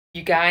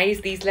You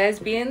guys, these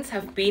lesbians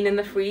have been in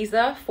the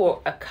freezer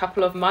for a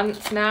couple of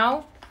months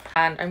now.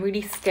 And I'm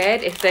really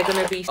scared if they're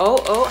gonna be,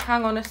 oh,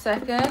 hang on a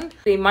second.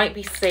 They might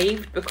be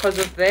saved because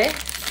of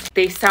this.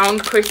 They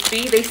sound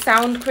crispy, they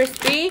sound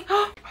crispy.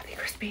 Are they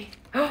crispy?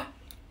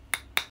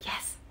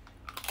 Yes.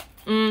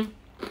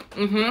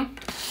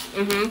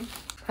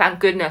 Thank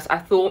goodness, I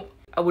thought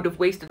I would have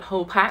wasted the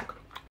whole pack.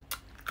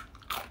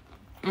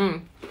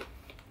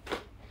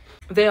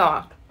 They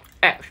are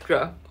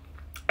extra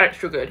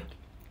good.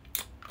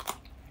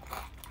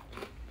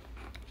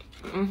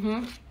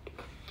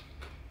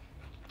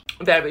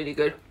 They're really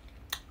good.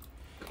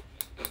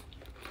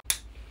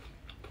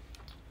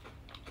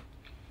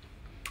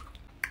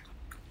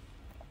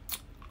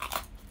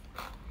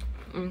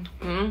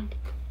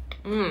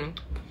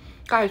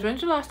 Guys,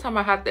 when's the last time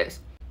I had this?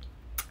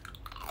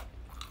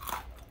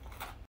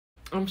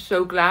 I'm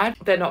so glad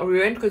they're not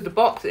ruined because the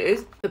box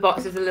is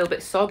a little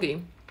bit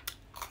soggy.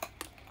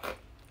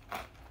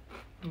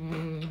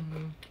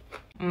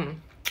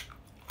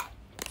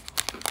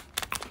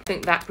 I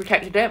think that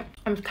protected it.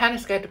 I'm kind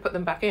of scared to put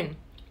them back in.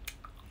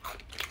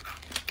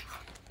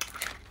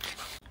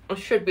 It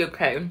should be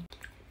okay.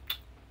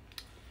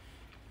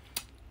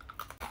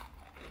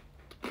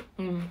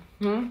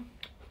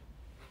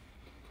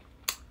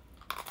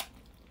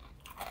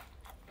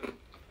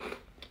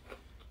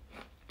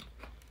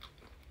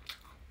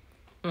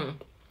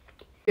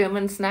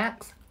 German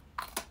snacks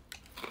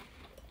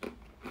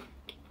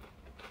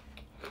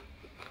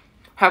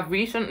have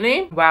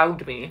recently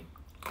wowed me.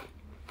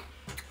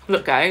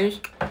 Look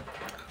guys,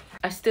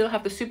 I still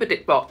have the Super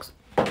Dick box.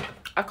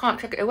 I can't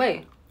chuck it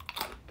away.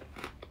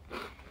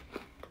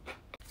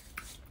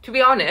 To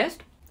be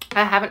honest,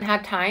 I haven't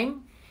had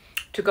time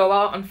to go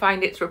out and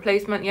find its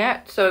replacement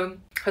yet. So,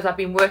 because I've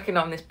been working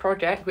on this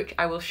project, which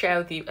I will share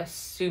with you as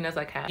soon as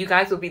I can. You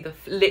guys will be the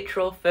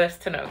literal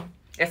first to know.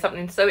 There's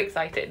something so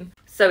exciting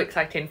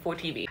for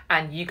TV.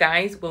 And you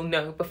guys will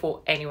know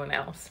before anyone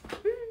else.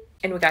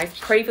 Anyway guys,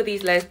 pray for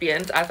these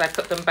lesbians as I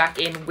put them back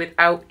in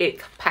without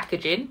its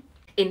packaging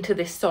into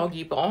this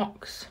soggy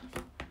box.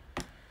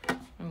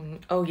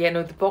 Oh yeah,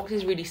 no, the box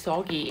is really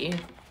soggy.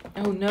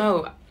 Oh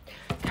no.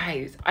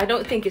 Guys, I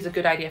don't think it's a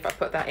good idea if I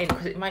put that in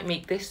because it might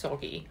make this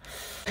soggy.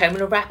 Okay, I'm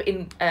gonna wrap it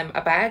in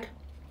a bag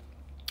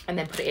and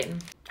then put it in.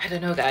 I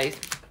don't know guys.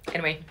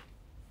 Anyway,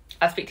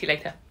 I'll speak to you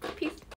later.